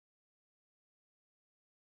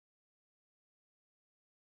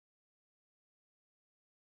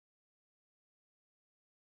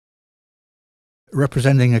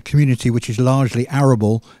representing a community which is largely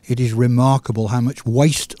arable, it is remarkable how much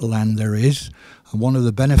wasteland there is. And one of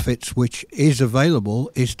the benefits which is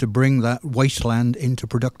available is to bring that wasteland into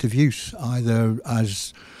productive use, either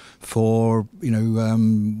as for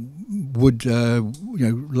wood,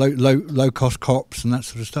 low cost crops and that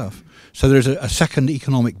sort of stuff. So there's a second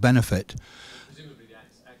economic benefit. Presumably the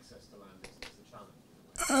access to land is the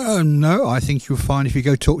challenge. No, I think you'll find if you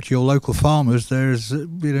go talk to your local farmers, there's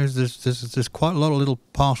quite a lot of little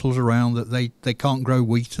parcels around that they can't grow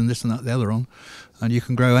wheat and this and that and the other on, and you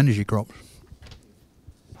can grow energy crops.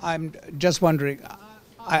 I'm just wondering,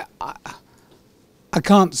 I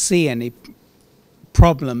can't see any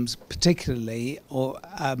problems particularly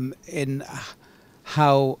in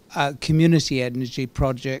how community energy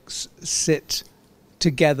projects sit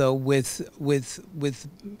together with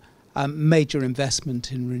major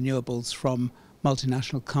investment in renewables from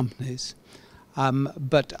multinational companies.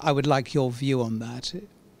 But I would like your view on that.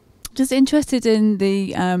 Just interested in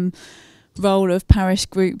the role of parish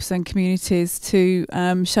groups and communities to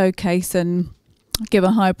showcase and give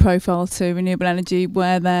a high profile to renewable energy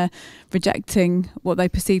where they're rejecting what they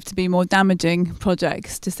perceive to be more damaging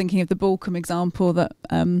projects. Just thinking of the Balcombe example that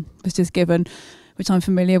was just given, which I'm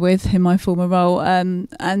familiar with in my former role,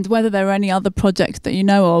 and whether there are any other projects that you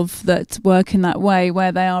know of that work in that way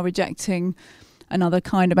where they are rejecting another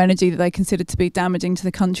kind of energy that they consider to be damaging to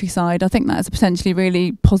the countryside. I think that's a potentially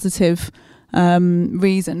really positive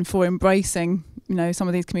reason for embracing, some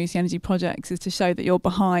of these community energy projects, is to show that you're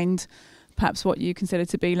behind perhaps what you consider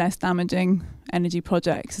to be less damaging energy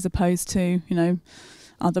projects as opposed to,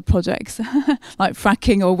 other projects like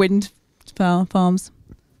fracking or wind farms.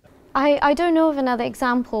 I don't know of another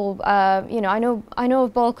example. I know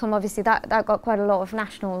of Balcombe. Obviously, that got quite a lot of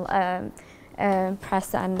national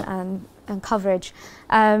press and coverage.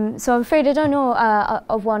 So I'm afraid I don't know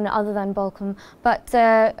of one other than Balcombe. But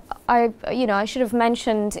I should have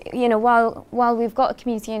mentioned, while we've got a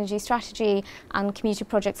community energy strategy and community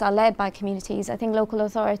projects are led by communities, I think local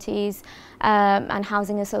authorities and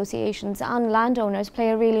housing associations and landowners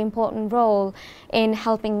play a really important role in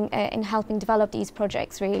helping develop these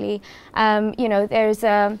projects. Really, there's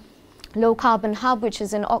a Low Carbon Hub, which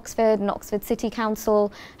is in Oxford, and Oxford City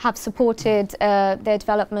Council have supported their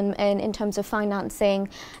development in terms of financing.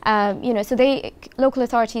 So local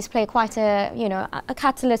authorities play quite a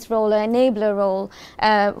catalyst role, an enabler role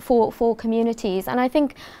for communities. And I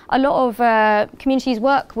think a lot of communities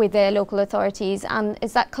work with their local authorities, and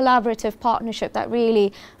it's that collaborative partnership that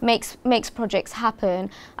really makes projects happen.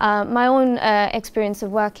 My own experience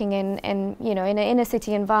of working in an inner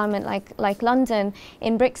city environment like London,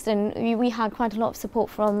 in Brixton, we had quite a lot of support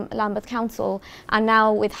from Lambeth Council and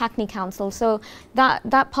now with Hackney Council. So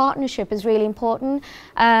that partnership is really important.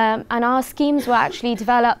 And our schemes were actually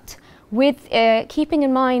developed with keeping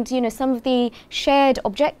in mind, some of the shared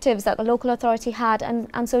objectives that the local authority had,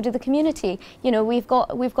 and so did the community. We've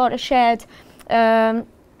got a shared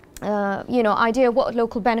idea of what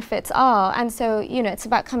local benefits are, and so it's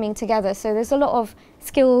about coming together. So there's a lot of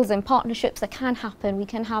skills and partnerships that can happen. We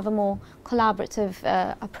can have a more collaborative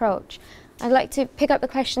approach. I'd like to pick up the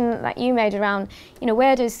question that you made around,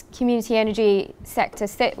 where does community energy sector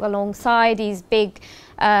sit alongside these big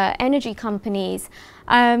energy companies?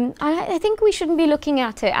 I think we shouldn't be looking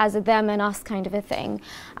at it as a them and us kind of a thing.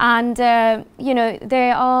 And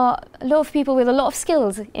there are a lot of people with a lot of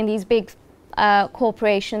skills in these big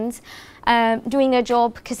corporations doing their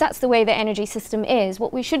job, because that's the way the energy system is.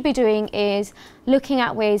 What we should be doing is looking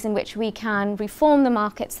at ways in which we can reform the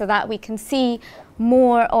market so that we can see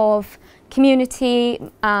more of community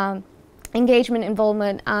engagement,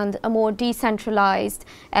 involvement, and a more decentralized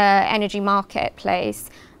energy marketplace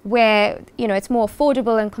where it's more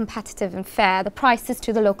affordable and competitive and fair, the prices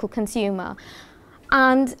to the local consumer.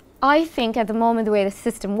 And I think at the moment the way the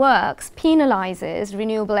system works penalizes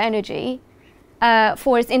renewable energy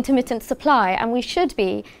for its intermittent supply, and we should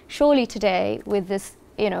be surely today with this,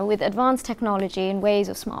 with advanced technology and ways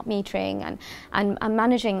of smart metering and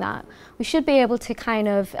managing that, we should be able to kind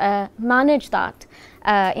of manage that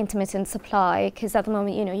intermittent supply, because at the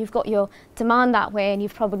moment, you've got your demand that way and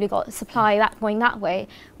you've probably got supply that going that way.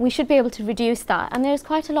 We should be able to reduce that, and there's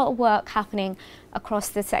quite a lot of work happening across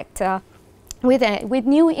the sector with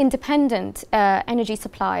new independent energy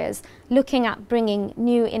suppliers looking at bringing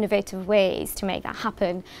new innovative ways to make that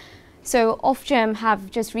happen. So Ofgem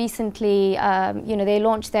have just recently, they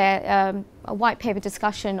launched their a white paper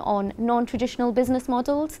discussion on non-traditional business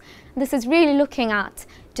models. This is really looking at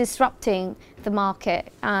disrupting the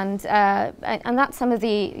market, and that's some of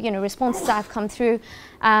the responses that have come through.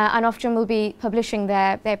 And Ofgem will be publishing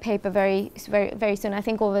their paper very soon. I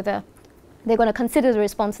think over the they're going to consider the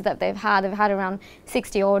responses that they've had. They've had around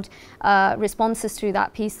 60 odd responses through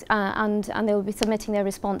that piece, and they will be submitting their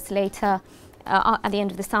response later at the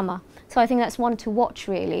end of the summer. So I think that's one to watch,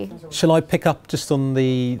 really. Shall I pick up just on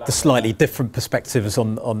the slightly different perspectives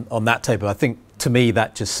on that table? I think to me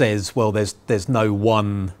that just says, well, there's no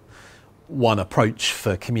one approach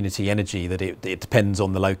for community energy, that it depends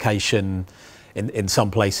on the location. In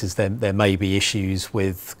some places there may be issues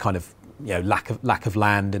with kind of, you know, lack of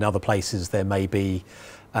land. In other places there may be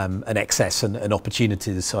an excess and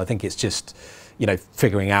opportunities. So I think it's just, you know,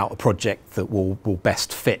 figuring out a project that will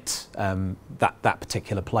best fit that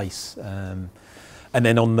particular place. And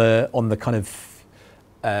then on the kind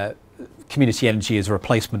of community energy as a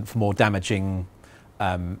replacement for more damaging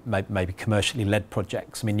maybe commercially led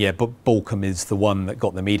projects. I mean, yeah, but Balcombe is the one that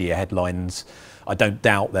got the media headlines. I don't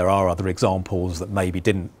doubt there are other examples that maybe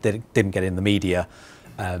didn't get in the media.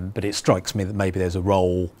 But it strikes me that maybe there's a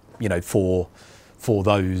role, you know, for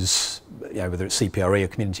those, you know, whether it's CPRE or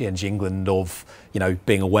Community Energy England, of, you know,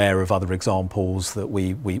 being aware of other examples that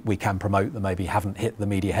we can promote that maybe haven't hit the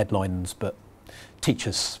media headlines, but teach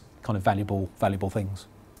us kind of valuable things.